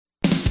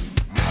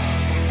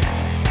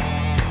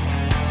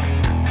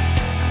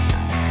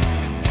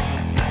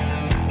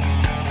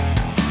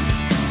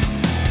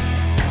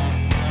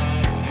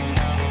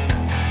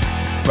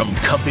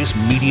Office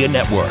Media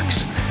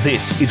Networks.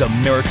 This is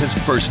America's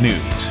First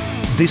News.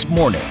 This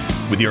morning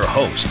with your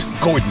host,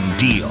 Gordon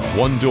Deal.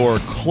 One door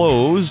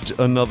closed,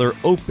 another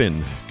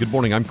open. Good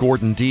morning, I'm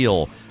Gordon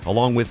Deal,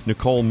 along with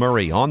Nicole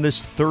Murray on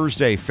this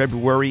Thursday,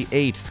 February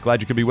 8th.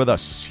 Glad you could be with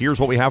us. Here's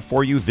what we have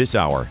for you this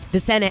hour. The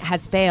Senate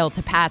has failed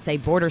to pass a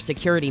border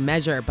security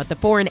measure, but the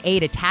foreign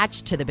aid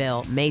attached to the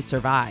bill may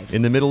survive.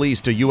 In the Middle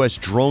East, a U.S.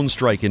 drone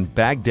strike in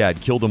Baghdad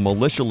killed a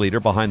militia leader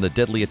behind the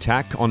deadly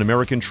attack on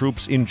American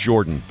troops in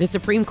Jordan. The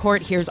Supreme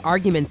Court hears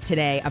arguments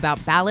today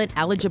about ballot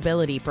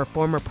eligibility for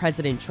former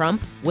President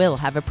Trump. We'll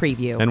have a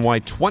preview. And why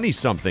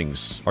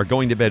 20-somethings are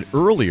going to bed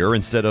earlier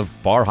instead of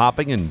bar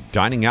hopping and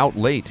dining out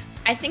late.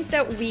 I think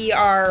that we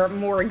are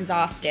more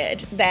exhausted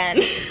than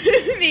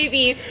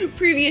maybe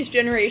previous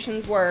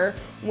generations were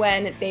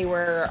when they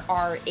were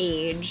our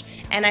age.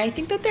 And I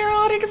think that there are a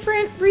lot of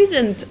different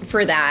reasons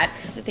for that.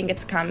 I think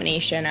it's a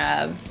combination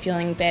of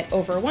feeling a bit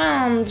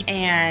overwhelmed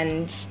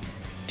and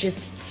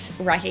just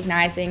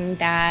recognizing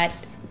that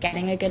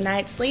getting a good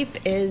night's sleep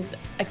is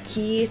a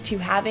key to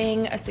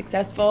having a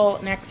successful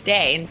next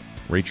day.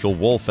 Rachel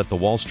Wolf at the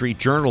Wall Street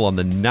Journal on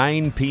the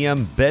 9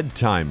 p.m.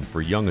 bedtime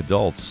for young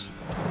adults.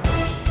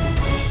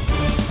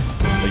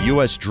 A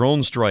U.S.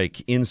 drone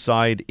strike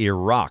inside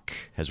Iraq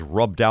has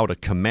rubbed out a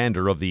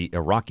commander of the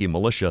Iraqi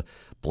militia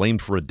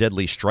blamed for a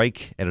deadly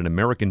strike at an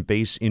American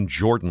base in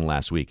Jordan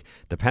last week.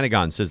 The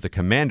Pentagon says the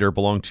commander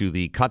belonged to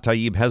the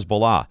Kataib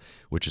Hezbollah,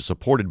 which is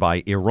supported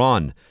by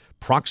Iran.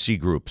 Proxy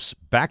groups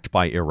backed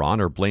by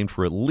Iran are blamed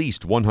for at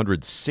least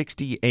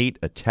 168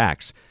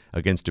 attacks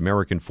against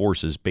American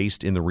forces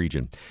based in the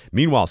region.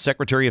 Meanwhile,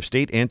 Secretary of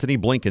State Antony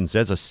Blinken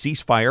says a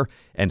ceasefire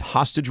and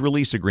hostage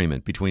release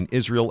agreement between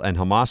Israel and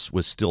Hamas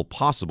was still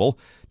possible,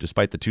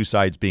 despite the two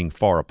sides being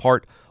far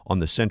apart on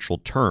the central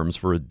terms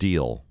for a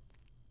deal.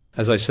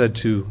 As I said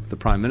to the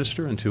Prime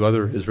Minister and to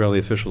other Israeli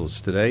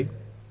officials today,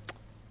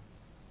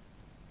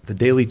 the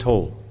daily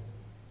toll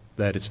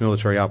that its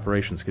military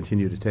operations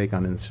continue to take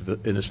on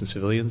innocent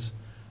civilians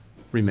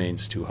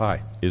remains too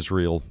high.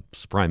 Israel's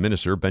Prime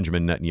Minister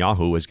Benjamin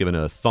Netanyahu has given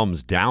a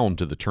thumbs down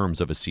to the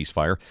terms of a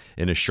ceasefire.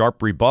 In a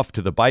sharp rebuff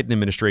to the Biden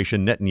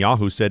administration,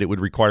 Netanyahu said it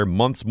would require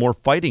months more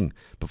fighting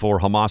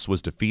before Hamas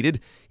was defeated.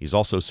 He's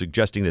also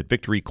suggesting that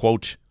victory,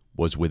 quote,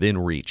 was within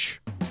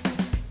reach.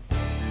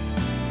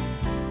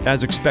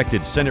 As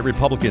expected, Senate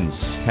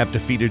Republicans have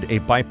defeated a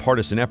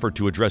bipartisan effort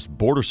to address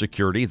border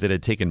security that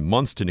had taken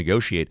months to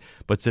negotiate,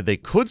 but said they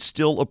could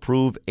still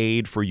approve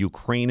aid for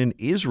Ukraine and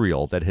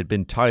Israel that had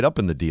been tied up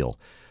in the deal.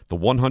 The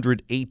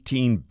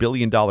 $118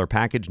 billion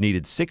package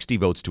needed 60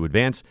 votes to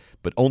advance,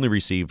 but only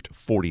received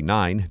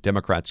 49.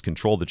 Democrats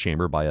controlled the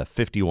chamber by a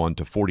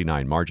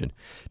 51-49 margin.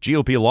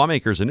 GOP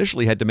lawmakers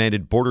initially had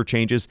demanded border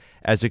changes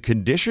as a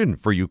condition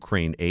for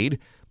Ukraine aid,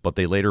 but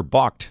they later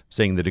balked,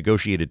 saying the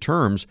negotiated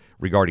terms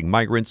regarding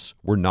migrants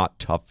were not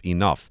tough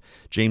enough.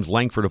 James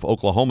Langford of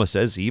Oklahoma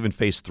says he even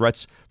faced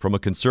threats from a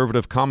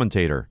conservative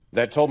commentator.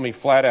 That told me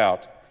flat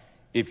out,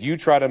 if you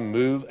try to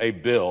move a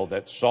bill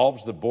that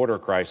solves the border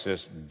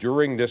crisis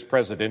during this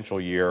presidential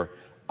year,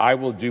 I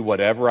will do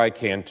whatever I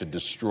can to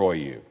destroy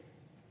you.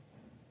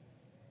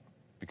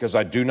 Because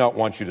I do not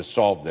want you to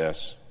solve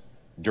this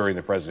during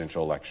the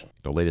presidential election.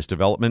 The latest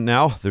development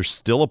now, there's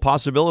still a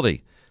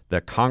possibility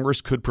that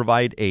Congress could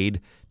provide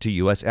aid to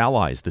U.S.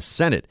 allies. The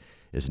Senate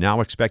is now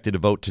expected to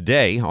vote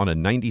today on a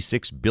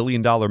 $96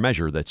 billion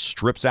measure that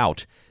strips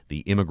out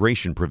the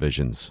immigration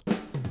provisions.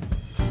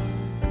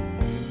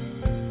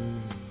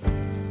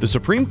 The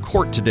Supreme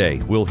Court today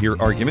will hear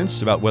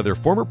arguments about whether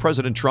former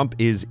President Trump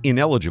is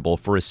ineligible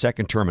for a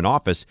second term in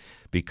office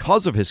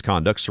because of his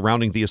conduct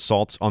surrounding the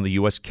assaults on the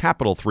U.S.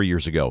 Capitol 3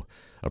 years ago.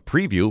 A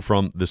preview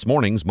from this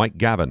morning's Mike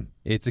Gavin.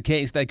 It's a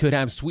case that could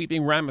have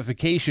sweeping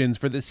ramifications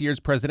for this year's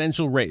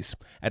presidential race.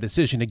 A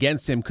decision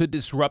against him could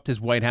disrupt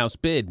his White House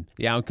bid.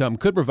 The outcome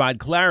could provide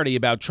clarity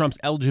about Trump's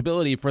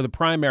eligibility for the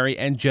primary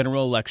and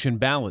general election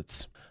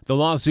ballots. The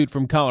lawsuit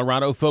from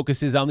Colorado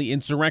focuses on the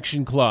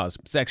Insurrection Clause,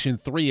 Section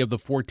 3 of the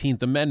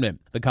 14th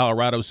Amendment. The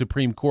Colorado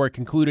Supreme Court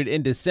concluded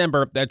in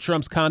December that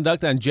Trump's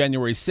conduct on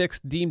January 6th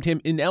deemed him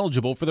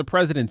ineligible for the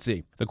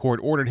presidency. The court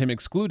ordered him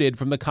excluded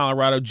from the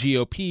Colorado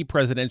GOP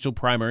presidential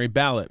primary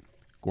ballot.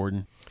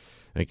 Gordon.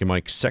 Thank you,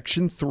 Mike.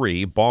 Section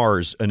 3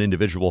 bars an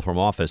individual from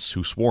office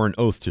who swore an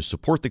oath to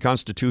support the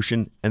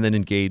Constitution and then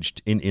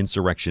engaged in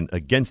insurrection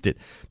against it.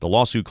 The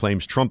lawsuit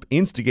claims Trump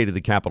instigated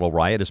the Capitol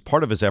riot as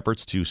part of his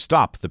efforts to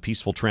stop the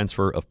peaceful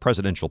transfer of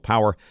presidential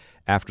power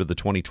after the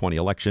 2020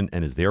 election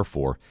and is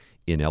therefore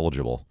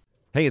ineligible.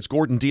 Hey, it's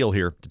Gordon Deal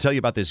here to tell you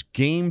about this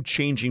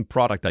game-changing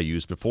product I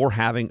used before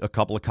having a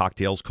couple of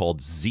cocktails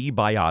called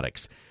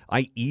Z-Biotics.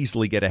 I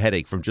easily get a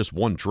headache from just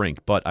one drink,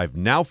 but I've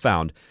now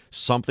found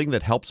something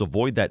that helps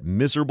avoid that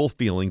miserable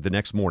feeling the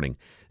next morning.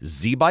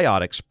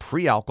 Z-Biotics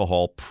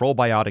pre-alcohol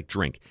probiotic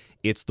drink.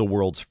 It's the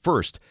world's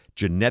first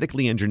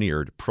genetically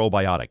engineered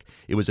probiotic.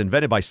 It was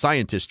invented by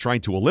scientists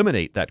trying to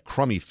eliminate that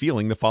crummy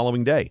feeling the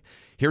following day.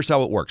 Here's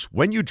how it works.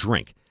 When you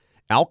drink,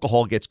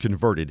 alcohol gets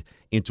converted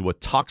into a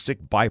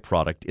toxic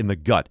byproduct in the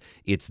gut.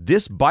 It's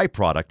this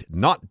byproduct,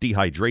 not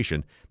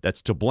dehydration,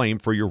 that's to blame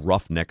for your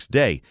rough next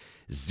day.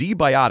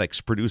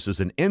 Z-Biotics produces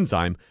an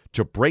enzyme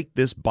to break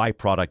this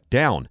byproduct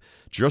down.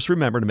 Just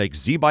remember to make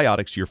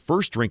Z-Biotics your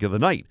first drink of the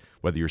night,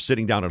 whether you're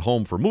sitting down at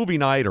home for movie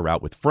night or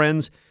out with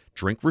friends.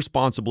 Drink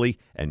responsibly,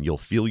 and you'll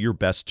feel your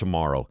best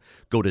tomorrow.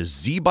 Go to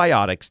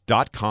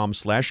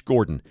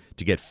zbiotics.com/Gordon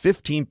to get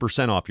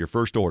 15% off your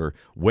first order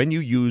when you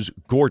use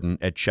Gordon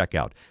at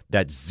checkout.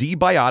 That's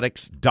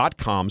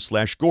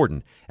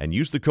zbiotics.com/Gordon, and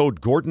use the code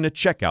Gordon at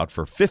checkout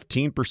for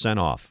 15%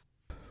 off.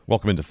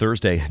 Welcome into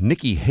Thursday.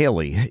 Nikki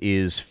Haley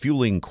is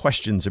fueling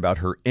questions about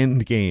her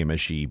end game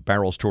as she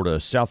barrels toward a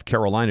South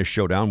Carolina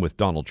showdown with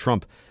Donald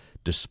Trump,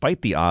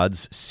 despite the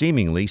odds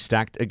seemingly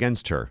stacked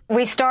against her.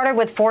 We started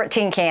with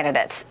 14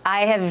 candidates.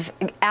 I have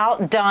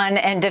outdone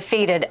and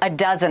defeated a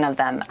dozen of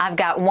them. I've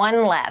got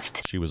one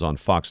left. She was on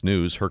Fox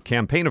News. Her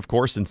campaign, of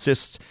course,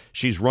 insists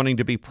she's running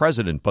to be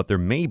president, but there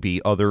may be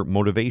other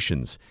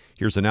motivations.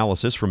 Here's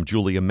analysis from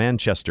Julia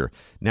Manchester,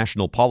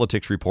 national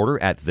politics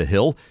reporter at The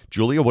Hill.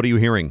 Julia, what are you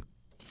hearing?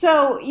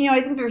 So,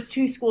 I think there's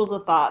two schools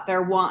of thought.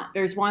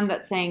 There's one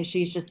that's saying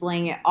she's just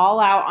laying it all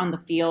out on the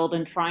field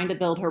and trying to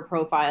build her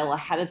profile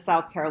ahead of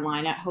South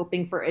Carolina,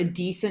 hoping for a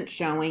decent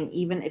showing,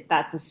 even if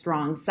that's a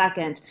strong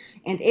second.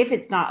 And if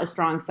it's not a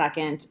strong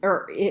second,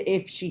 or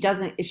if she does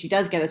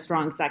get a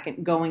strong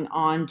second, going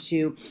on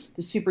to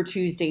the Super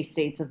Tuesday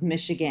states of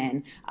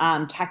Michigan,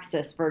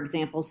 Texas, for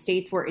example,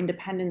 states where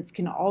independents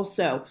can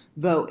also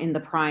vote in the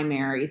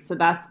primary. So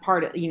that's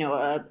part of,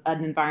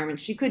 an environment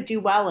she could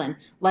do well in,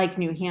 like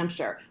New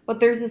Hampshire. But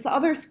there's this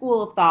other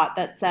school of thought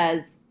that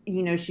says,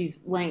 she's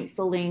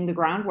still laying the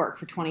groundwork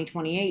for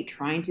 2028,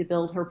 trying to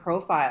build her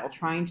profile,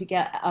 trying to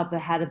get up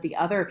ahead of the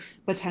other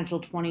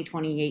potential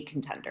 2028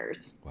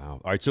 contenders.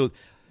 Wow. All right. So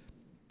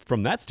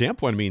from that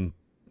standpoint,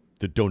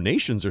 the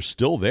donations are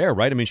still there,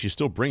 right? She's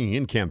still bringing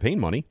in campaign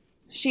money.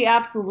 She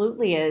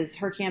absolutely is.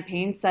 Her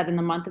campaign said in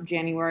the month of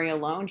January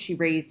alone, she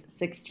raised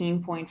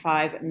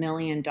 $16.5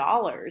 million.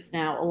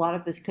 Now, a lot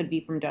of this could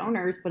be from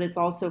donors, but it's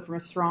also from a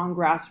strong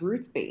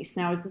grassroots base.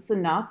 Now, is this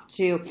enough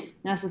to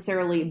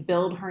necessarily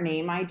build her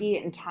name ID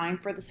in time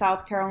for the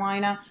South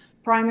Carolina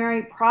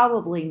primary?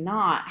 Probably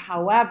not.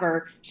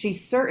 However,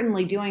 she's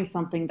certainly doing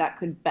something that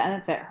could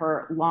benefit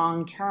her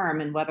long term,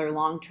 and whether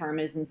long term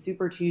is in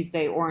Super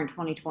Tuesday or in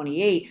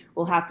 2028,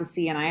 we'll have to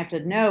see. And I have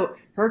to note,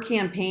 her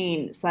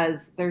campaign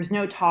says there's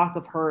no talk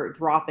of her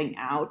dropping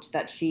out,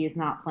 that she is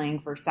not playing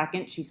for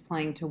second. She's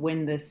playing to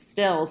win this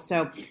still.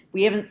 So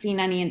we haven't seen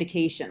any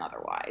indication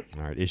otherwise.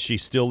 All right. Is she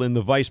still in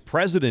the vice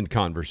president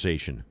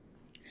conversation?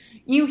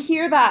 You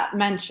hear that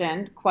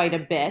mentioned quite a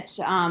bit,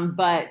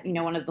 but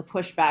one of the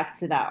pushbacks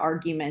to that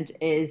argument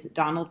is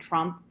Donald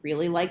Trump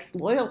really likes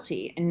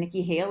loyalty, and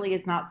Nikki Haley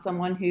is not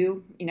someone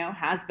who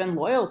has been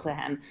loyal to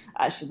him.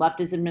 She left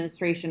his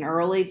administration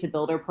early to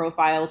build her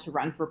profile to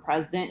run for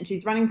president, and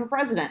she's running for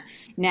president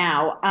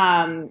now.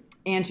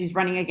 And she's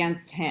running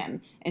against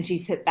him, and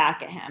she's hit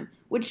back at him.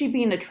 Would she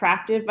be an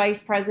attractive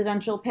vice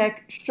presidential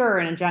pick? Sure,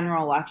 in a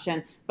general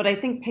election. But I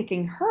think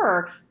picking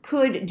her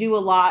could do a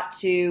lot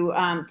to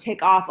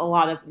tick off a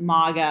lot of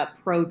MAGA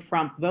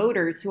pro-Trump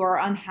voters who are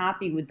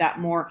unhappy with that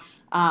more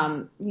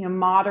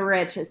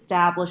moderate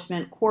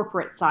establishment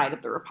corporate side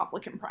of the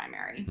Republican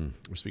primary.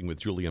 We're speaking with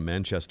Julia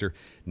Manchester,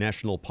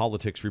 national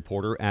politics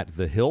reporter at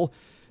The Hill.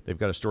 They've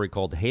got a story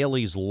called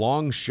Haley's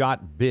Long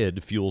Shot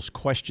Bid Fuels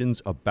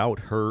Questions About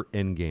Her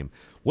Endgame.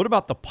 What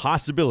about the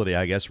possibility,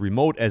 I guess,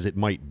 remote as it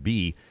might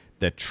be,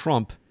 that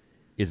Trump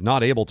is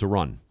not able to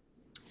run?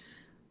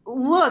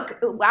 Look,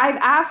 I've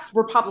asked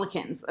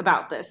Republicans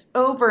about this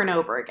over and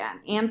over again,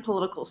 and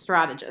political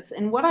strategists.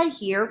 And what I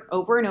hear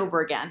over and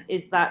over again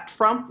is that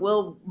Trump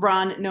will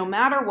run no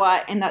matter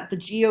what, and that the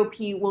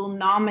GOP will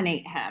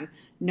nominate him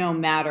no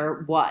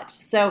matter what.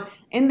 So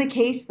in the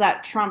case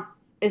that Trump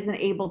isn't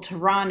able to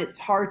run, it's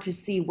hard to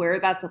see where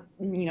that's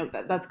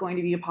going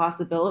to be a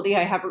possibility.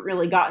 I haven't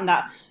really gotten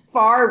that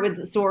far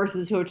with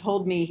sources who have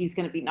told me he's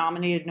going to be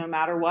nominated no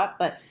matter what.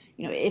 But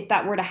if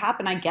that were to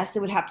happen, I guess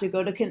it would have to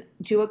go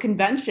to a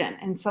convention,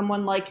 and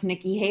someone like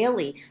Nikki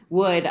Haley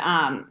would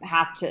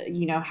have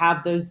to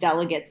have those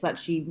delegates that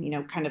she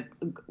kind of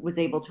was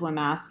able to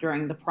amass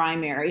during the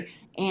primary.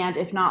 And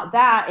if not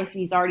that, if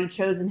he's already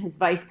chosen his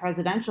vice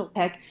presidential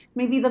pick,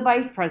 maybe the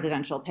vice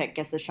presidential pick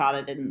gets a shot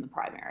at it in the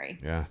primary.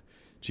 Yeah.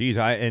 Geez,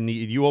 and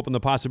you opened the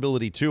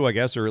possibility too, I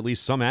guess, or at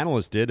least some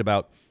analysts did,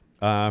 about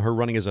her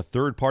running as a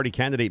third-party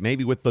candidate,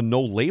 maybe with the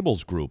No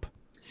Labels group.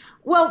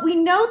 Well, we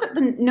know that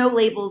the No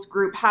Labels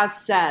group has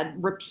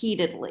said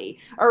repeatedly,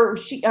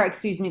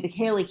 the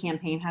Haley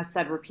campaign has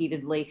said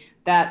repeatedly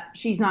that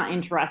she's not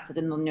interested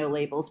in the No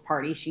Labels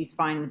party. She's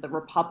fine with the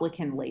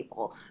Republican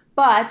label.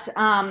 But,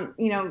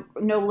 No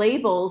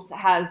Labels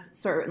has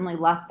certainly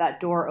left that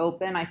door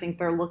open. I think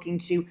they're looking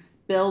to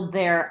build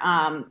their,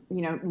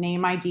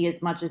 name ID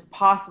as much as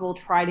possible,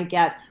 try to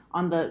get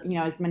on the,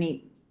 as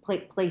many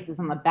places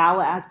on the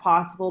ballot as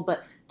possible.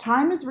 But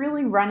time is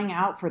really running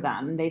out for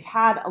them. And they've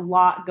had a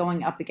lot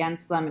going up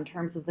against them in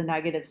terms of the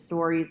negative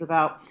stories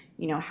about,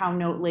 how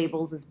Note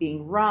Labels is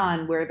being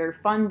run, where their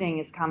funding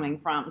is coming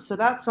from. So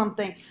that's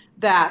something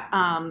that,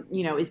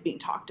 is being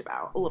talked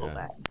about a little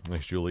bit.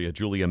 Thanks, Julia.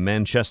 Julia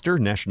Manchester,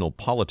 national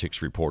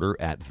politics reporter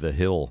at The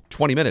Hill.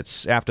 20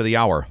 minutes after the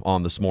hour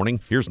on This Morning.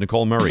 Here's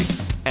Nicole Murray.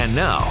 And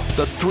now,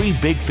 the three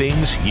big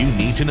things you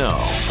need to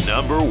know.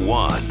 Number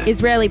one.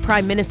 Israeli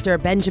Prime Minister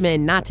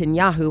Benjamin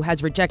Netanyahu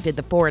has rejected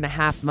the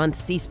 4.5-month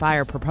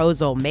ceasefire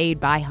proposal made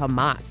by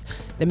Hamas.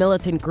 The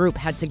militant group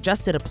had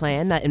suggested a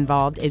plan that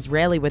involved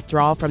Israeli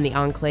withdrawal from the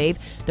enclave,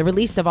 the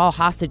release of all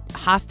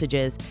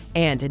hostages,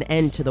 and an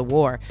end to the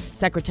war.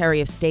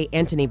 Secretary of State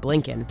Antony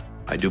Blinken.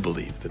 I do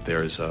believe that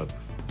there is a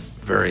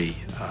very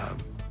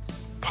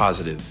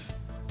positive,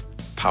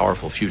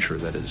 powerful future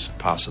that is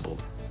possible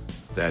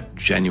that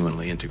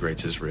genuinely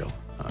integrates Israel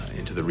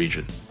into the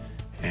region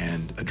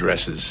and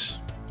addresses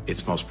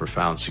its most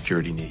profound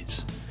security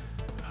needs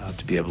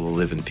to be able to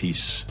live in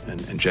peace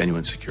and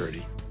genuine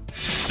security.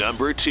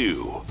 Number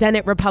two.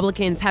 Senate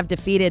Republicans have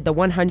defeated the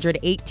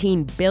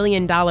 $118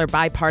 billion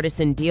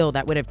bipartisan deal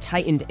that would have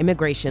tightened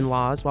immigration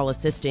laws while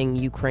assisting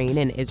Ukraine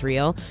and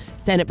Israel.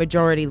 Senate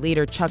Majority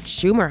Leader Chuck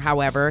Schumer,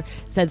 however,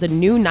 says a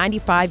new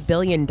 $95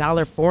 billion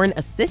foreign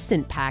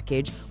assistance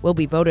package will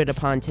be voted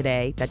upon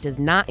today that does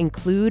not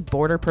include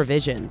border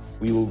provisions.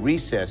 We will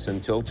recess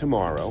until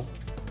tomorrow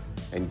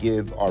and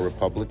give our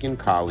Republican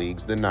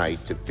colleagues the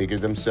night to figure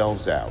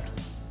themselves out.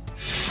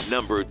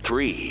 Number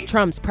three.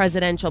 Trump's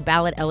presidential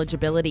ballot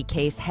eligibility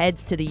case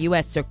heads to the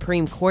U.S.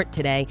 Supreme Court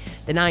today.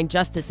 The 9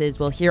 justices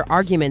will hear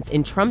arguments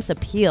in Trump's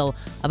appeal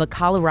of a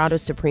Colorado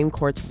Supreme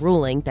Court's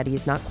ruling that he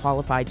is not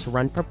qualified to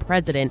run for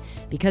president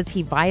because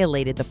he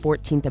violated the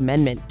 14th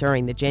Amendment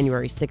during the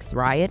January 6th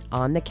riot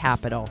on the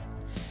Capitol.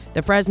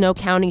 The Fresno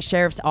County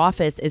Sheriff's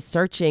Office is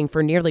searching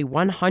for nearly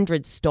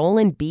 100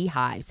 stolen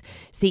beehives.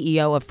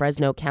 CEO of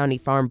Fresno County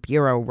Farm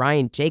Bureau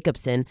Ryan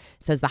Jacobson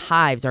says the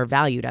hives are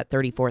valued at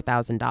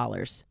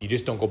 $34,000. You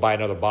just don't go buy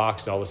another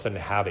box and all of a sudden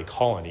have a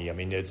colony. I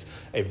mean,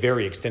 it's a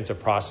very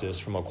extensive process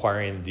from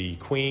acquiring the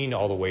queen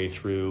all the way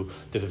through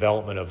the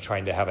development of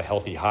trying to have a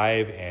healthy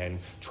hive and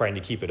trying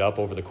to keep it up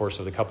over the course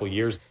of a couple of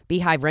years.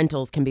 Beehive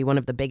rentals can be one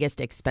of the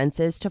biggest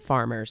expenses to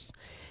farmers.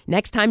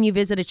 Next time you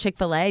visit a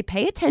Chick-fil-A,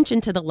 pay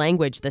attention to the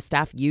language the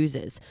staff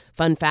uses.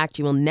 Fun fact,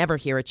 you will never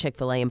hear a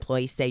Chick-fil-A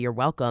employee say you're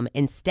welcome.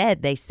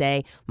 Instead, they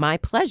say, my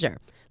pleasure.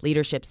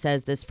 Leadership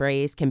says this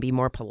phrase can be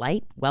more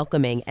polite,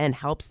 welcoming, and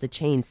helps the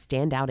chain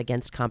stand out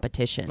against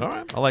competition. All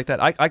right, I like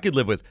that. I could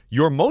live with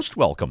you're most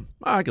welcome.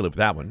 I could live with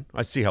that one.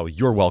 I see how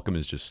you're welcome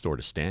is just sort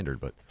of standard,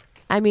 but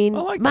I mean,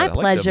 my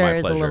pleasure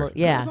is a little,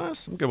 yeah.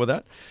 Nice. I'm good with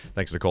that.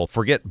 Thanks, Nicole.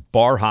 Forget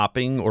bar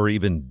hopping or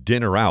even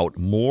dinner out.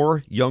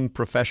 More young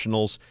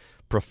professionals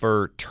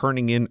prefer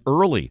turning in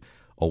early,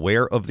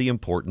 aware of the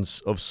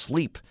importance of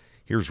sleep.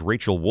 Here's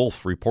Rachel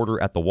Wolf,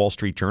 reporter at the Wall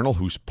Street Journal,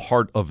 who's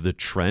part of the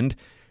trend.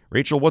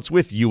 Rachel, what's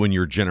with you and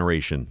your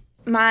generation?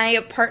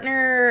 My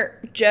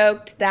partner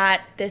joked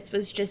that this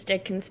was just a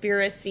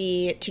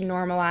conspiracy to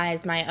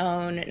normalize my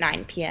own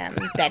 9 p.m.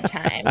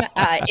 bedtime.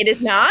 It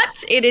is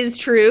not. It is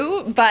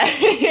true, but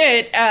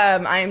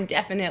I'm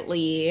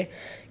definitely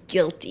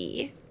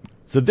guilty.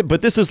 So,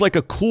 but this is like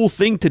a cool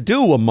thing to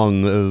do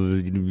among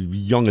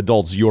young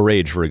adults your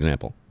age, for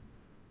example.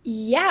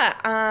 Yeah.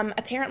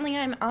 Apparently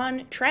I'm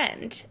on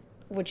trend,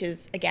 which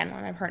is, again,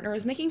 why my partner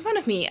was making fun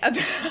of me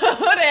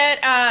about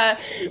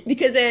it,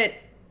 because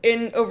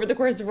over the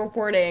course of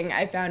reporting,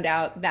 I found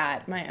out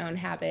that my own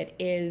habit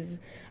is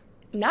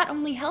not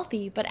only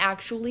healthy, but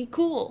actually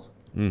cool.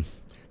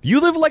 You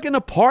live like in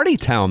a party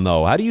town,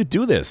 though. How do you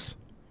do this?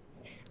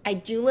 I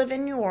do live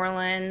in New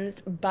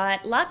Orleans,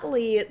 but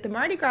luckily the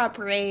Mardi Gras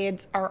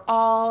parades are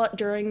all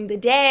during the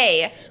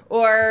day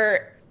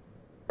or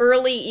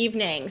early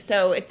evening,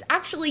 so it's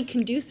actually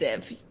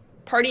conducive.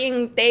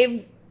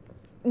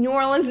 New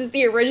Orleans is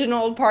the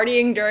original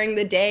partying during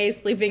the day,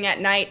 sleeping at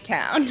night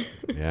town.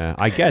 Yeah,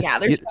 I guess. Yeah,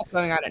 there's stuff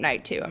going on at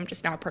night, too. I'm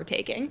just not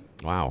partaking.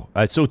 Wow.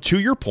 So to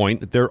your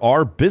point, there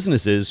are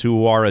businesses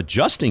who are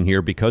adjusting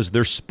here because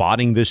they're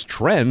spotting this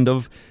trend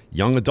of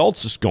young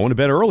adults just going to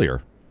bed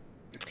earlier.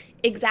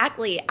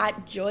 Exactly.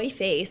 At Joy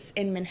Face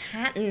in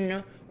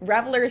Manhattan,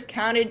 revelers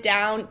counted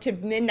down to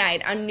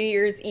midnight on New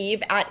Year's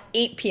Eve at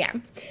 8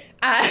 p.m.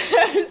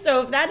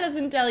 So if that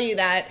doesn't tell you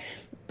that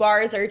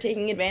bars are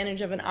taking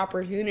advantage of an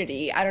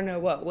opportunity, I don't know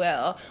what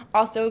will.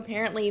 Also,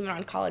 apparently, even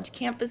on college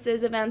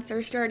campuses, events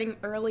are starting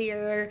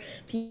earlier.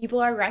 People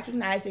are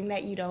recognizing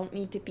that you don't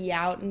need to be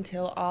out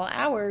until all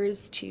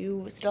hours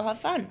to still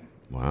have fun.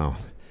 Wow.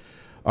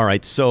 All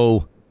right,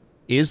 so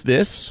is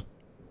this,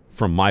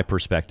 from my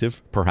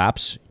perspective,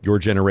 perhaps your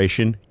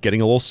generation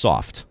getting a little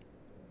soft?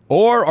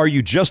 Or are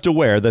you just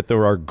aware that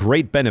there are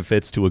great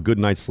benefits to a good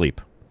night's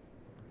sleep?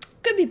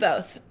 Could be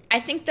both. I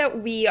think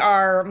that we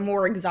are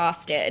more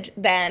exhausted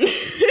than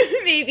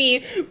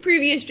maybe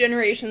previous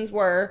generations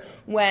were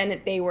when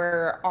they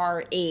were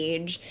our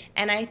age.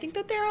 And I think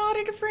that there are a lot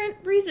of different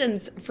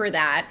reasons for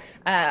that.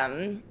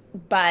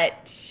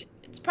 But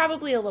it's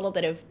probably a little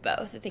bit of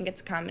both. I think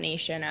it's a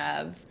combination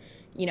of,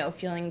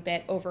 feeling a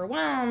bit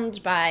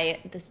overwhelmed by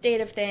the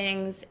state of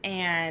things,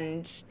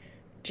 and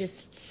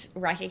just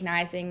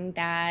recognizing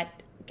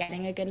that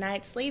getting a good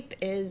night's sleep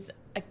is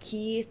a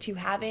key to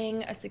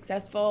having a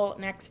successful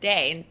next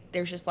day. And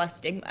there's just less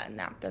stigma in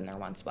that than there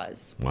once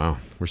was. Wow.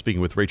 We're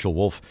speaking with Rachel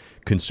Wolf,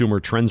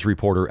 consumer trends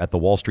reporter at the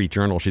Wall Street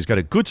Journal. She's got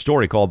a good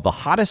story called The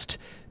Hottest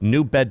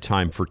New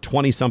Bedtime for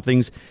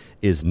 20-somethings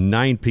is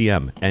 9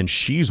 p.m., and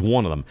she's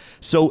one of them.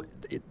 So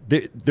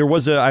there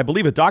was, I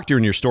believe, a doctor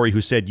in your story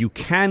who said you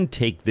can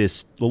take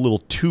this a little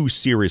too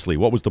seriously.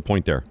 What was the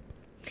point there?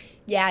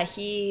 Yeah,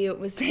 he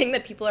was saying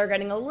that people are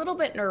getting a little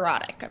bit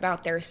neurotic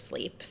about their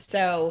sleep.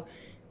 So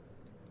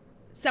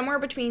somewhere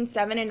between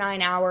 7 and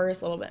 9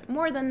 hours, a little bit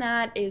more than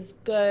that is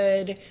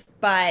good.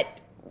 But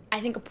I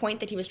think a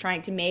point that he was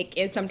trying to make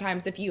is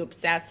sometimes if you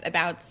obsess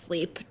about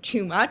sleep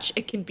too much,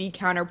 it can be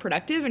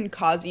counterproductive and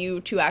cause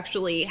you to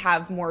actually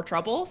have more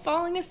trouble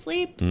falling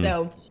asleep.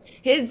 So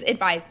his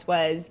advice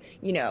was,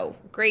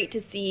 great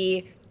to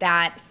see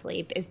that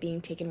sleep is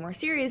being taken more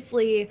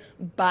seriously,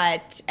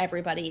 but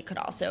everybody could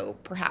also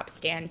perhaps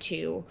stand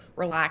to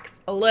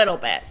relax a little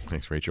bit.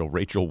 Thanks, Rachel.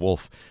 Rachel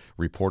Wolf,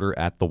 reporter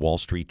at the Wall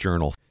Street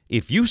Journal.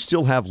 If you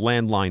still have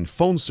landline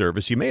phone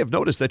service, you may have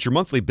noticed that your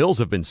monthly bills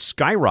have been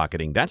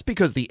skyrocketing. That's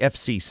because the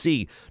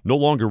FCC no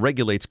longer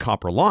regulates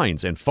copper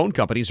lines, and phone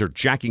companies are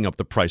jacking up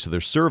the price of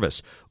their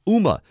service.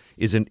 Ooma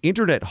is an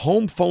internet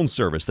home phone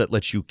service that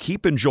lets you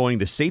keep enjoying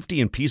the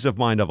safety and peace of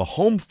mind of a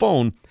home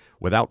phone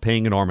without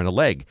paying an arm and a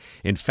leg.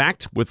 In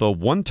fact, with a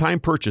one-time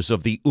purchase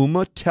of the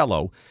Ooma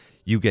Tello,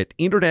 you get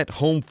internet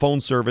home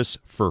phone service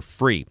for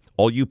free.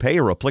 All you pay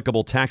are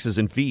applicable taxes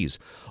and fees.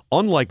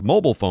 Unlike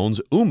mobile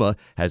phones, Ooma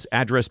has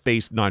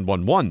address-based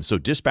 911, so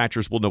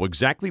dispatchers will know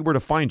exactly where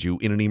to find you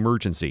in an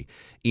emergency.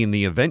 In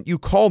the event you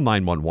call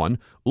 911,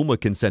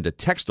 Ooma can send a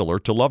text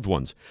alert to loved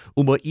ones.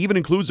 Ooma even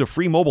includes a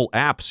free mobile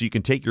app so you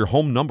can take your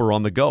home number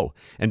on the go.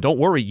 And don't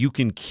worry, you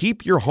can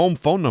keep your home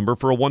phone number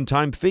for a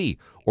one-time fee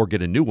or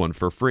get a new one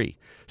for free.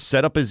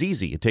 Setup is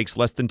easy. It takes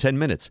less than 10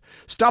 minutes.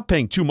 Stop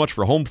paying too much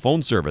for home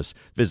phone service.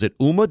 Visit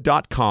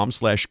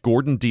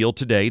ooma.com/Gordon Deal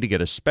today to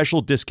get a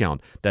special discount.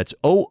 That's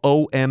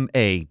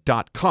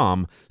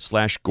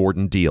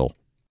OOMA.com/Gordon Deal.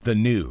 The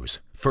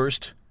news,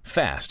 first,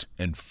 fast,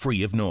 and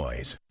free of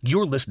noise.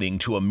 You're listening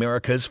to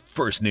America's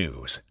First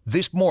News,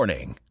 This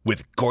Morning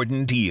with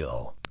Gordon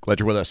Deal. Glad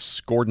you're with us.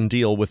 Gordon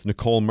Deal with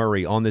Nicole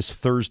Murray on this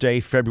Thursday,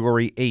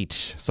 February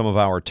 8. Some of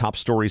our top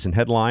stories and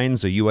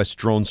headlines. A U.S.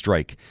 drone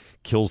strike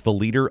kills the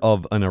leader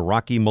of an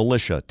Iraqi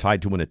militia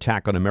tied to an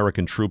attack on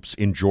American troops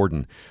in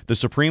Jordan. The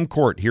Supreme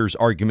Court hears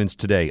arguments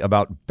today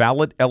about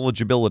ballot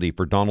eligibility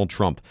for Donald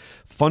Trump.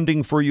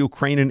 Funding for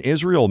Ukraine and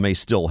Israel may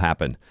still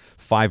happen.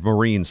 5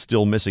 Marines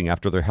still missing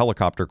after their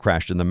helicopter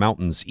crashed in the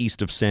mountains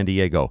east of San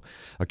Diego.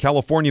 A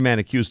California man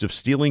accused of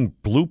stealing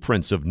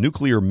blueprints of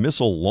nuclear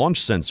missile launch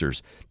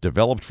sensors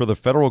developed for the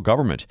federal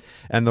government.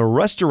 And the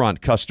restaurant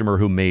customer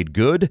who made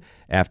good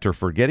after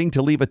forgetting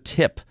to leave a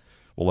tip.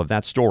 We'll have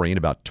that story in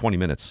about 20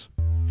 minutes.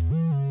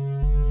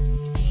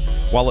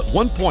 While at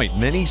one point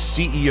many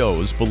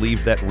CEOs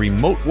believed that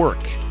remote work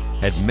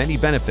had many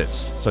benefits,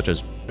 such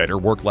as better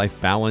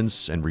work-life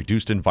balance and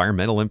reduced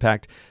environmental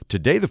impact,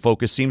 today the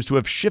focus seems to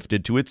have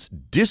shifted to its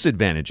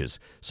disadvantages,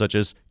 such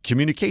as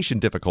communication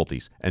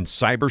difficulties and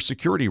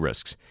cybersecurity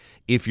risks.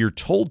 If you're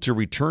told to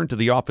return to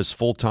the office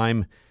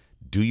full-time,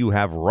 do you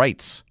have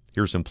rights?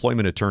 Here's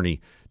employment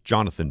attorney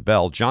Jonathan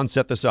Bell. John,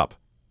 set this up.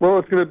 Well,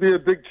 it's going to be a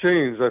big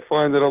change. I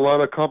find that a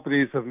lot of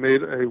companies have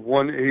made a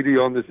 180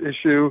 on this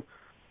issue.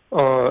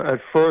 At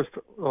first,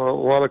 a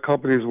lot of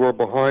companies were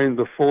behind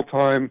the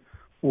full-time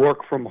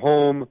work from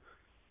home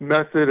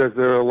method, as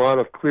there are a lot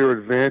of clear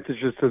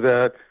advantages to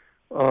that.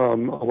 A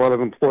lot of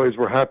employees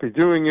were happy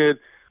doing it,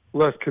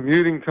 less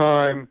commuting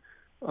time.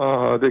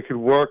 They could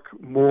work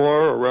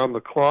more around the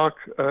clock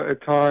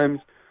at times.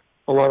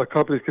 A lot of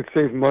companies could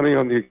save money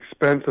on the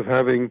expense of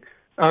having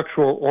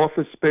actual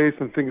office space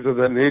and things of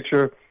that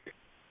nature.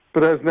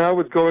 But as now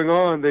what's going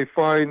on, they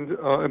find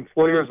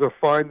employers are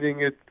finding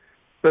it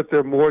that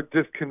they're more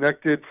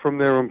disconnected from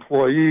their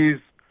employees.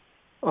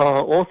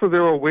 Also,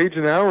 there are wage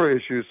and hour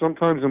issues.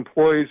 Sometimes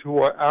employees who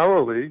are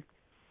hourly,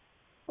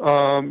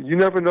 you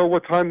never know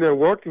what time they're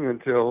working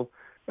until,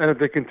 and if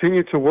they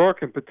continue to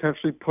work and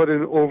potentially put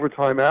in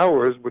overtime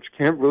hours, which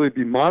can't really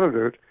be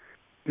monitored,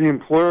 the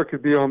employer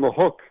could be on the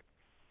hook.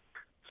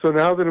 So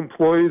now that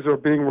employees are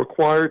being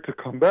required to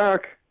come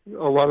back,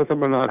 a lot of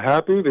them are not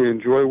happy. They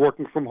enjoy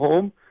working from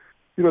home.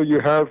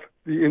 You have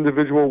the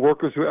individual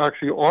workers who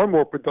actually are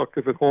more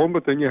productive at home,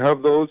 but then you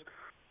have those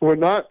who are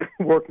not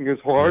working as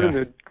hard and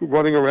they're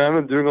running around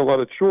and doing a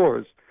lot of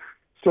chores.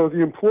 So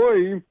the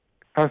employee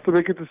has to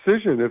make a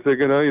decision if they're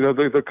going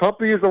to, the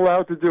company is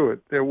allowed to do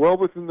it. They're well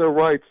within their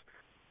rights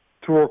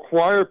to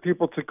require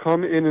people to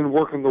come in and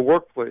work in the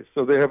workplace.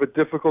 So they have a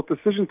difficult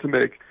decision to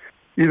make.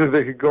 Either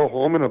they could go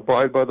home and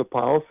abide by the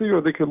policy,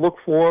 or they could look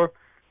for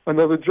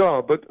another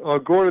job. But,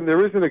 Gordon,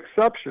 there is an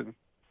exception.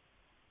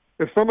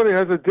 If somebody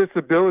has a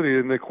disability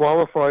and they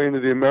qualify into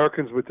the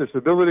Americans with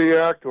Disability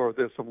Act, or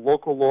there's some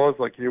local laws,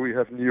 like here we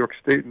have New York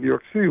State and New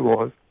York City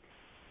laws,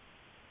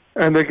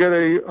 and they get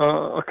a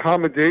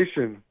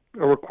accommodation,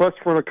 a request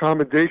for an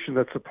accommodation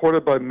that's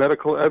supported by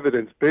medical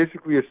evidence,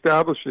 basically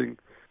establishing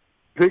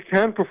they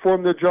can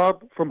perform their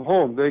job from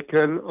home. They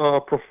can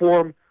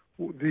perform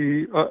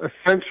the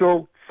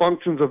essential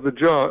functions of the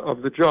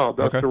job.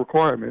 That's the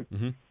requirement.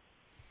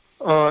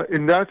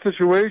 In that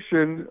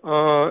situation,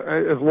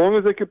 as long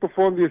as they can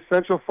perform the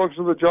essential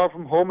functions of the job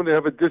from home and they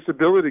have a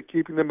disability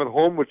keeping them at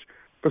home, which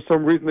for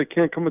some reason they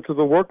can't come into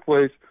the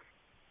workplace,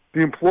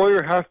 the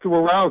employer has to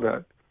allow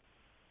that.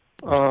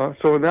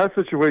 So in that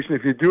situation,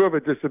 if you do have a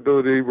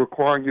disability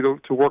requiring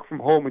you to work from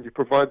home and you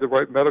provide the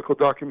right medical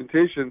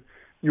documentation,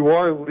 you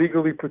are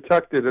legally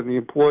protected, and the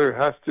employer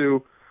has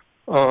to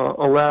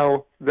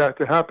allow that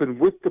to happen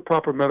with the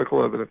proper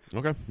medical evidence.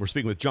 Okay. We're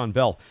speaking with John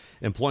Bell,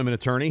 employment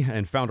attorney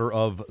and founder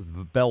of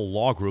the Bell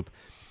Law Group.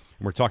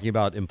 And we're talking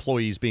about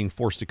employees being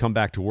forced to come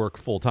back to work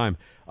full-time.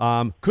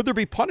 Could there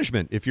be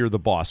punishment if you're the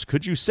boss?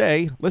 Could you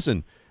say,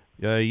 listen,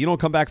 you don't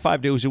come back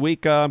 5 days a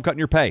week, I'm cutting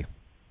your pay?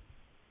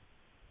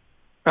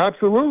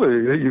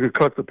 Absolutely. You could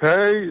cut the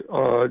pay,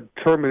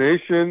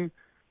 termination,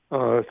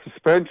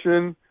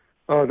 suspension.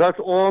 That's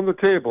all on the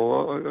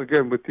table.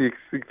 Again, with the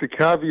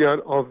caveat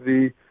of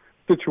the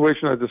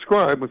situation I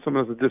described, when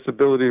someone has a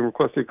disability and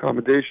requesting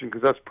accommodation,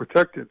 because that's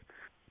protected.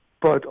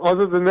 But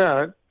other than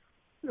that,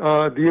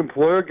 the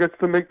employer gets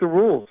to make the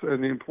rules,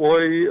 and the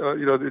employee,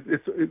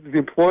 the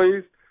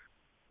employees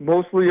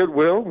mostly at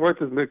will. Right,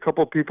 there's a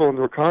couple of people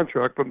under a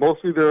contract, but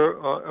mostly they're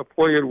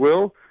employee at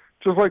will.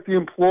 Just like the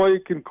employee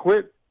can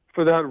quit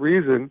for that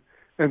reason,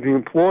 and the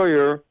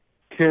employer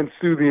can't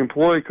sue the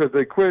employee because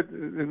they quit.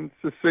 In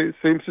the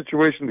same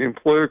situation, the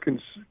employer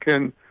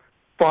can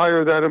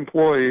fire that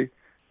employee,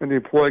 and the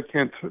employee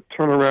can't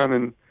turn around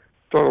and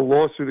start a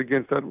lawsuit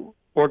against that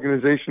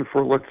organization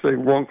for, let's say,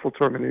 wrongful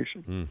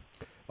termination.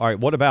 All right.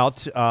 What about,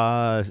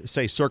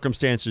 say,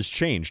 circumstances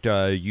changed?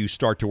 You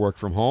start to work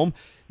from home.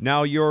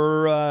 Now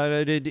your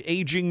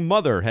aging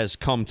mother has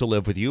come to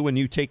live with you, and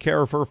you take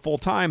care of her full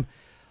time.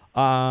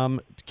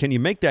 Can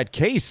you make that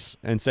case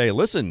and say,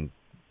 listen,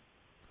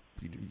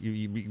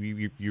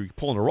 you're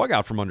pulling a rug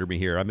out from under me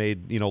here. I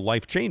made,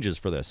 life changes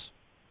for this.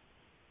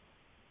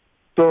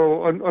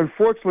 So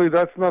unfortunately,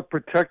 that's not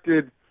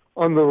protected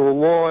under the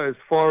law as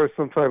far as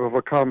some type of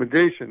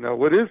accommodation. Now,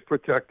 what is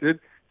protected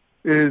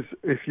is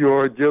if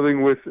you're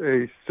dealing with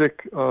a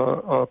sick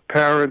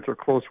parent or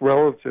close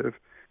relative,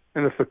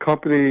 and if the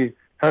company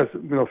has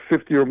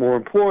 50 or more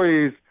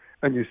employees,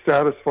 and you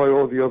satisfy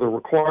all the other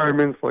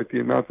requirements, like the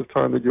amount of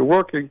time that you're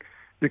working,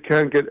 you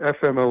can get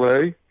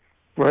FMLA,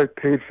 right,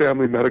 paid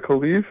family medical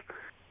leave.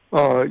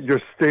 Your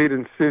state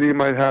and city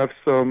might have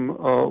some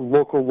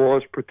local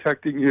laws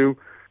protecting you,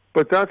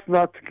 but that's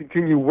not to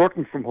continue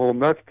working from home.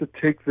 That's to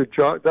take the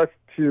job. That's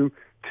to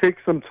take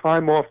some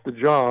time off the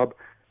job,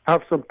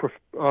 have some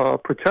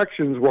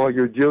protections while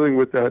you're dealing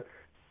with that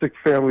sick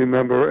family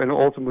member, and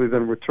ultimately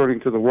then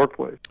returning to the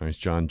workplace. Thanks,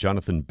 John.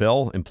 Jonathan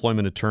Bell,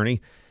 employment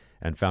attorney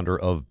and founder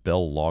of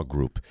Bell Law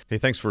Group. Hey,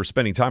 thanks for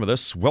spending time with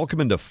us.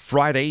 Welcome into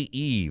Friday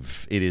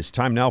Eve. It is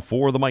time now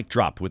for the Mic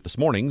Drop with this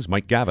morning's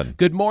Mike Gavin.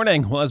 Good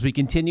morning. Well, as we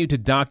continue to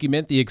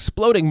document the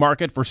exploding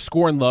market for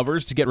scorn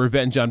lovers to get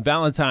revenge on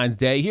Valentine's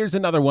Day, here's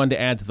another one to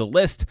add to the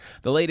list.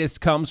 The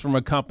latest comes from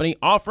a company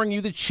offering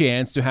you the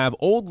chance to have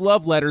old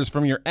love letters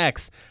from your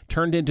ex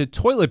turned into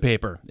toilet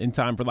paper in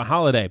time for the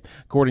holiday.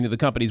 According to the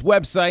company's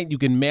website, you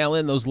can mail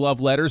in those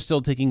love letters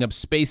still taking up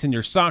space in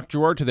your sock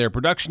drawer to their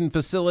production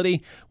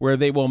facility, where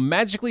they will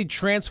magically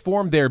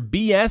transform their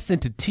BS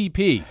into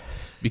TP.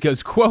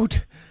 Because,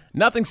 quote,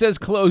 nothing says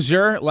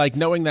closure like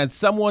knowing that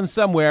someone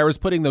somewhere is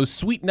putting those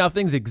sweet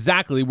nothings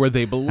exactly where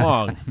they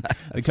belong.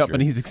 The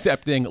company's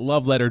accepting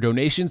love letter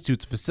donations to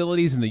its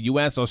facilities in the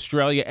U.S.,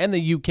 Australia, and the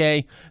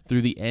U.K.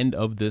 through the end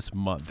of this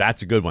month.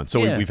 That's a good one. So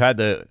we've had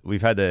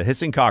the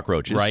hissing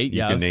cockroaches. Right,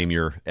 You can name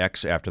your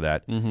ex after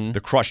that.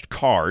 The crushed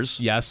cars.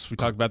 Yes, we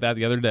talked about that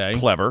the other day.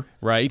 Clever.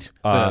 Right.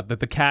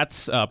 The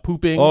cats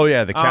pooping. Oh,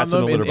 yeah, the cats in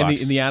the litter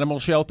box. In the animal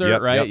shelter,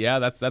 Yep, right? yep. Yeah,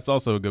 that's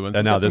also a good one. So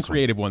And now some this one.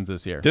 creative ones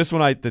this year. This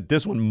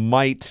one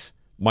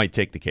might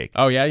take the cake.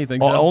 Oh, yeah? You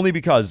think so? Only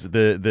because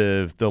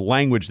the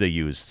language they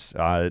used.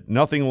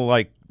 Nothing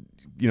like,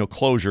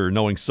 closure,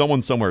 knowing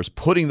someone somewhere is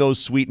putting those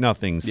sweet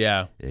nothings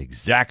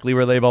exactly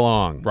where they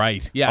belong.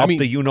 Right. Yeah. Up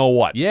the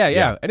you-know-what.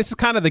 Yeah. And this is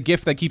kind of the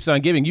gift that keeps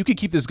on giving. You could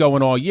keep this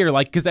going all year,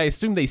 because I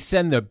assume they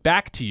send them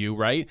back to you,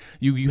 right?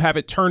 You have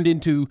it turned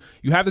into,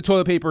 you have the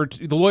toilet paper,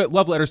 the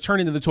love letters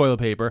turned into the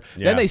toilet paper.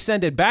 Yeah. Then they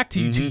send it back to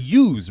you to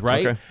use,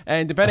 right? Okay.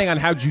 And depending on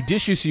how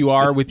judicious you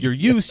are with your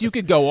use, you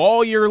could go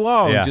all year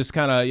long just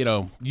kind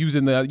of,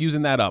 using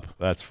that up.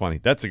 That's funny.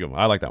 That's a good one.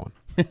 I like that one.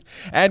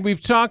 And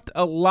we've talked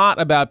a lot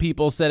about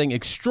people setting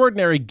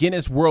extraordinary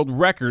Guinness World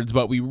Records,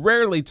 but we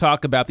rarely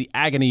talk about the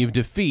agony of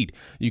defeat.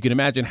 You can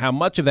imagine how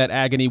much of that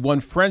agony one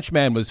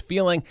Frenchman was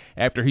feeling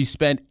after he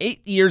spent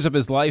 8 years of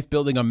his life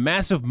building a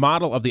massive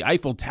model of the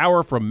Eiffel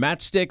Tower from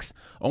matchsticks,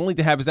 only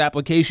to have his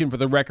application for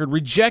the record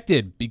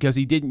rejected because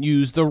he didn't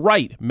use the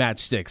right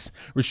matchsticks.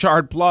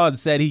 Richard Plaud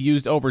said he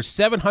used over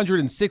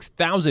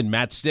 706,000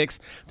 matchsticks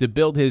to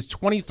build his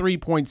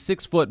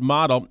 23.6-foot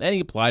model, and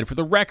he applied for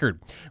the record.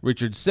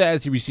 Richard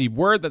says he received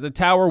word that the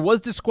tower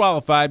was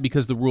disqualified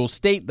because the rules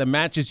state the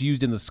matches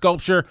used in the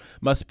sculpture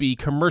must be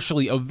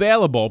commercially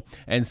available,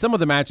 and some of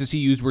the matches he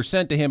used were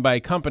sent to him by a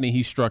company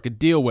he struck a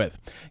deal with.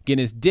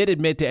 Guinness did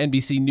admit to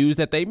NBC News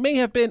that they may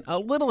have been a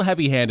little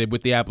heavy-handed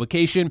with the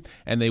application,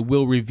 and they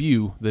will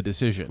review the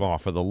decision. Oh,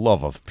 for the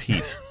love of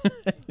Pete.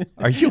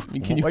 Are you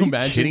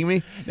kidding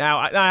me? Now,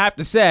 I have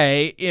to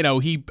say,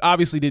 he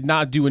obviously did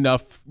not do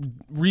enough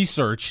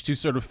research to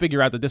sort of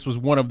figure out that this was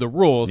one of the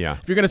rules. Yeah.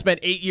 If you're going to spend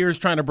 8 years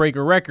trying to break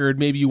a record,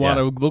 maybe you want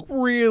to look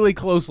really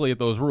closely at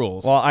those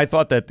rules. Well, I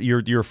thought that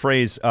your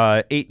phrase,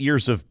 8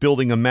 years of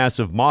building a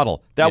massive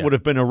model, that would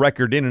have been a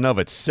record in and of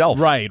itself.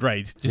 Right.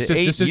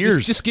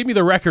 Just give me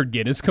the record,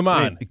 Guinness. Come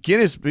on.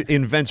 Guinness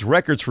invents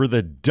records for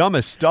the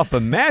dumbest stuff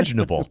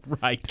imaginable.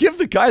 Right. Give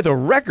the guy the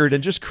record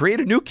and just create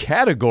a new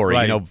category.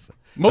 Right.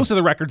 Most of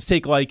the records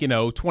take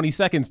 20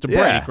 seconds to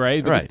break,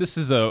 right? But this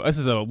is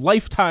a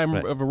lifetime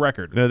of a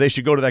record. They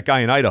should go to that guy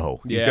in Idaho.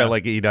 He's got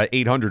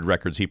 800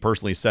 records he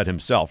personally set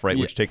himself, right?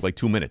 Which take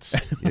 2 minutes.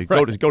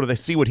 Go to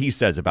see what he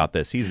says about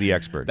this. He's the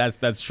expert.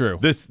 That's true.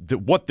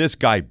 What this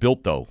guy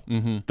built though,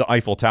 the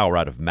Eiffel Tower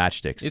out of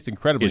matchsticks. It's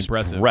incredibly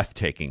impressive.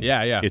 Breathtaking.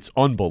 Yeah. It's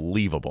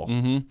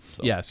unbelievable.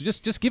 So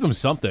just give him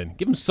something.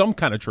 Give him some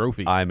kind of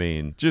trophy. I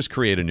mean, just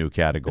create a new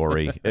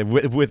category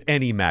with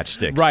any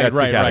matchsticks. Right. That's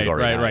the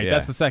category. Right.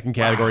 That's the second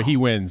category. He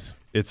wins.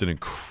 It's an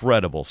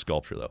incredible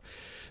sculpture, though.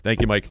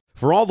 Thank you, Mike.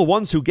 For all the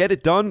ones who get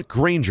it done,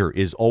 Grainger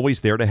is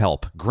always there to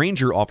help.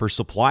 Grainger offers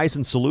supplies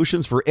and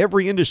solutions for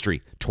every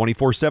industry,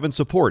 24/7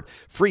 support,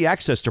 free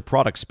access to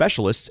product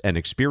specialists, and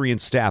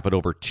experienced staff at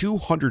over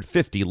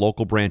 250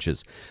 local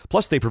branches.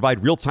 Plus, they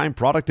provide real-time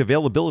product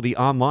availability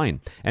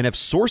online and have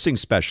sourcing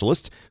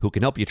specialists who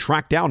can help you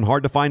track down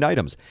hard-to-find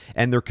items.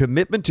 And their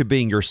commitment to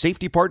being your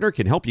safety partner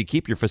can help you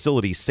keep your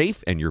facilities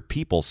safe and your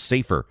people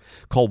safer.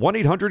 Call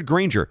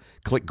 1-800-GRAINGER.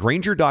 Click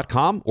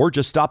Grainger.com or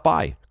just stop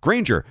by.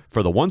 Grainger,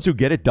 for the ones who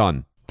get it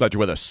done. Glad you're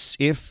with us.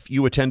 If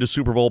you attend a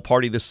Super Bowl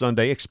party this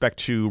Sunday, expect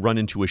to run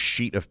into a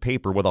sheet of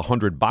paper with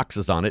 100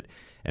 boxes on it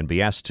and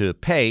be asked to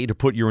pay to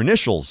put your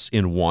initials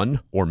in one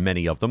or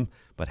many of them.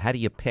 But how do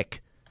you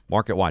pick?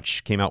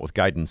 MarketWatch came out with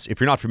guidance. If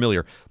you're not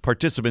familiar,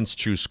 participants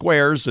choose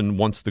squares, and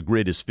once the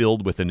grid is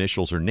filled with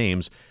initials or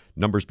names,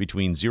 numbers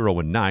between 0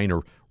 and 9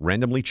 are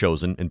randomly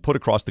chosen and put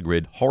across the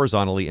grid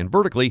horizontally and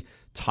vertically,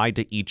 tied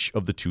to each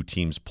of the two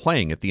teams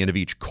playing. At the end of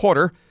each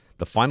quarter,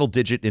 the final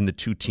digit in the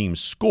two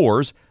teams'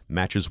 scores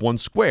matches one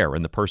square,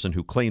 and the person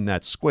who claimed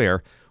that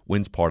square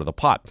wins part of the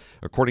pot.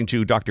 According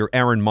to Dr.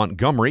 Aaron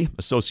Montgomery,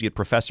 Associate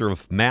Professor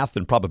of Math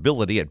and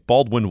Probability at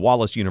Baldwin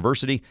Wallace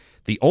University,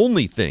 the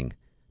only thing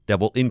that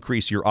will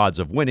increase your odds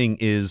of winning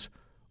is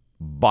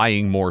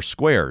buying more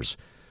squares.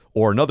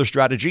 Or another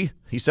strategy,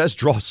 he says,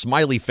 draw a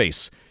smiley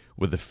face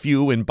with a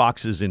few in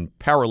boxes in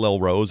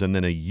parallel rows and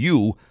then a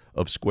U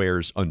of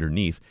squares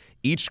underneath.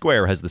 Each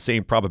square has the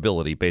same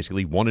probability,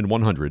 basically 1 in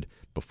 100,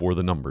 before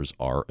the numbers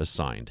are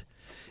assigned.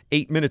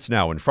 8 minutes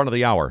now in front of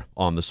the hour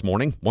on This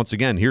Morning. Once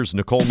again, here's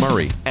Nicole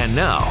Murray. And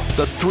now,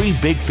 the 3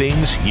 big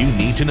things you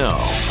need to know.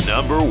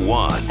 Number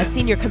 1. A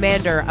senior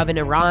commander of an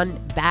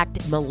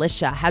Iran-backed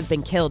militia has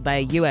been killed by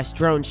a U.S.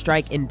 drone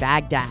strike in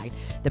Baghdad.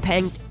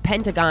 The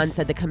Pentagon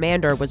said the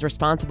commander was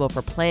responsible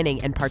for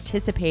planning and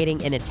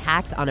participating in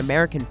attacks on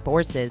American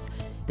forces.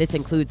 This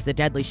includes the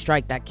deadly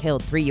strike that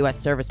killed 3 U.S.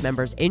 service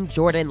members in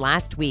Jordan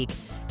last week.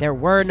 There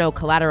were no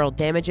collateral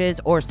damages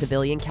or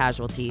civilian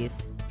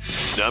casualties.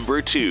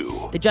 Number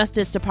 2. The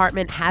Justice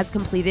Department has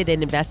completed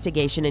an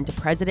investigation into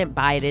President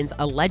Biden's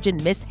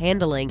alleged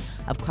mishandling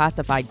of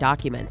classified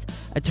documents.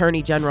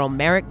 Attorney General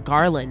Merrick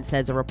Garland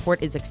says a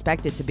report is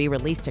expected to be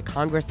released to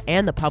Congress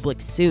and the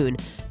public soon.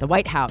 The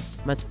White House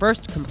must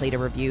first complete a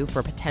review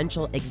for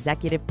potential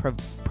executive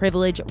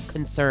privilege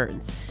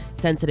concerns.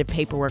 Sensitive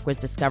paperwork was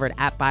discovered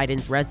at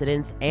Biden's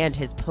residence and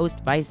his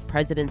post-vice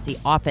presidency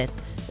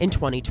office in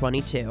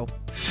 2022.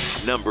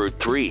 Number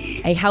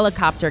 3. A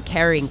helicopter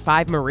carrying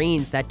 5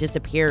 Marines that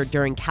disappeared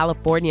during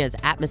California's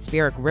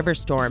atmospheric river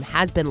storm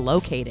has been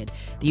located.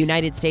 The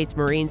United States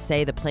Marines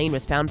say the plane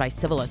was found by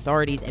civil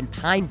authorities in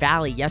Pine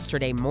Valley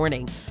yesterday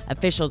morning.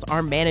 Officials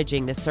are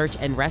managing the search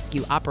and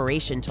rescue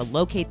operation to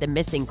locate the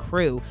missing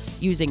crew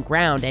using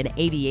ground and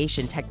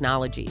aviation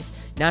technologies.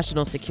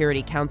 National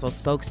Security Council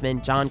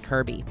spokesman John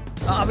Kirby.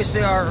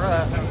 Obviously, our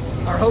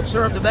hopes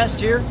are of the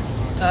best here,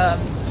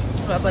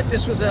 but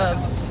this was a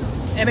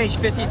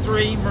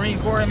MH-53, Marine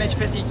Corps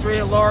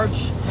MH-53, a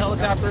large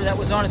helicopter that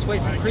was on its way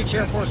from Creech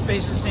Air Force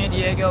Base in San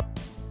Diego.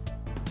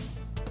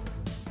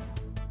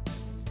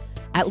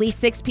 At least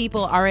 6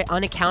 people are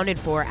unaccounted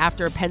for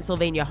after a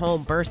Pennsylvania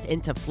home burst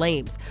into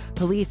flames.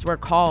 Police were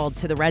called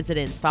to the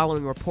residence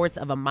following reports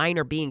of a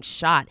minor being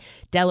shot.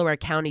 Delaware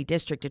County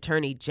District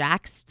Attorney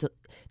Jack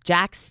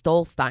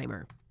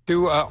Stolzheimer.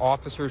 2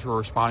 officers were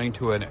responding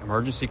to an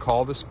emergency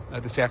call this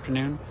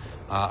afternoon,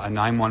 a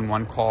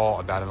 911 call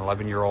about an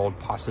 11-year-old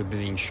possibly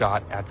being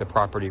shot at the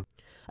property.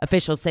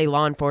 Officials say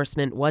law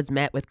enforcement was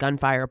met with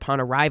gunfire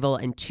upon arrival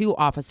and 2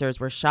 officers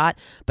were shot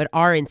but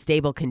are in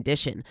stable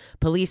condition.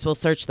 Police will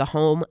search the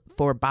home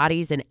for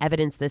bodies and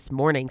evidence this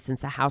morning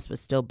since the house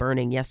was still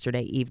burning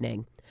yesterday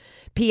evening.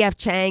 P.F.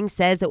 Chang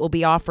says it will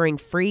be offering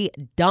free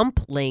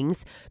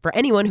dumplings for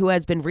anyone who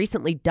has been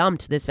recently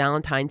dumped this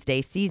Valentine's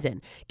Day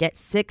season. Get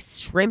 6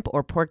 shrimp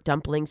or pork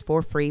dumplings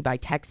for free by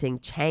texting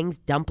Chang's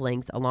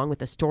Dumplings along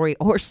with a story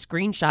or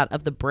screenshot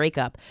of the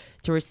breakup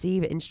to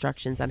receive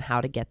instructions on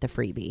how to get the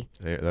freebie.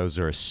 Those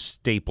are a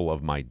staple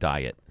of my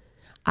diet.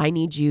 I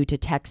need you to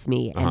text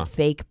me and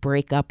fake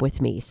break up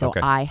with me so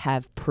I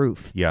have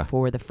proof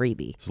for the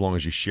freebie. As long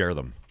as you share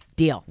them.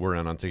 Deal. We're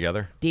in on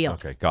together? Deal.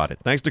 Okay, got it.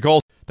 Thanks, Nicole.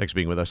 Thanks for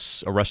being with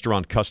us. A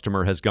restaurant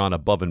customer has gone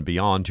above and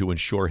beyond to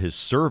ensure his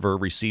server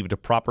received a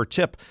proper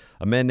tip.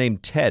 A man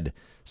named Ted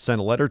sent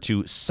a letter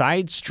to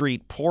Side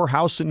Street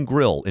Poorhouse and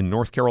Grill in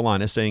North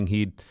Carolina saying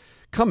he'd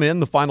come in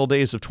the final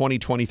days of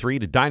 2023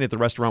 to dine at the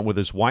restaurant with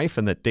his wife,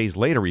 and that days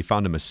later he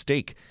found a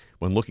mistake.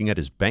 When looking at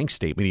his bank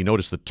statement, he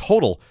noticed the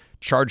total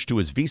charged to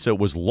his Visa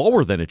was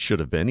lower than it should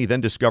have been. He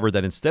then discovered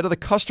that instead of the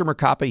customer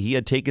copy, he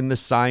had taken the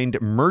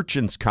signed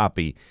merchant's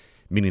copy,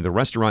 meaning the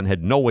restaurant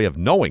had no way of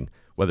knowing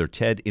whether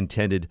Ted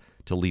intended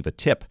to leave a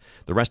tip.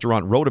 The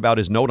restaurant wrote about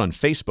his note on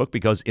Facebook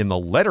because in the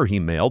letter he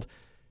mailed,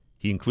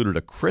 he included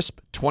a crisp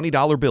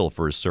 $20 bill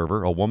for his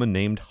server, a woman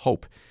named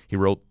Hope. He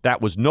wrote,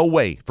 "That was no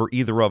way for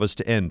either of us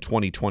to end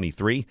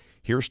 2023.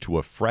 Here's to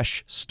a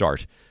fresh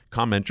start."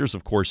 Commenters,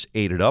 of course,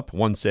 ate it up.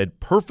 One said,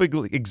 "Perfect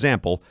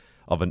example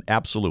of an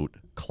absolute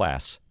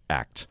class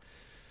act."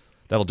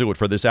 That'll do it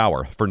for this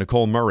hour. For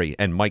Nicole Murray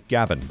and Mike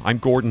Gavin, I'm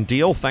Gordon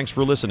Deal. Thanks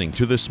for listening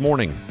to This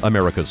Morning,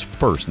 America's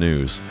First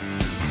News.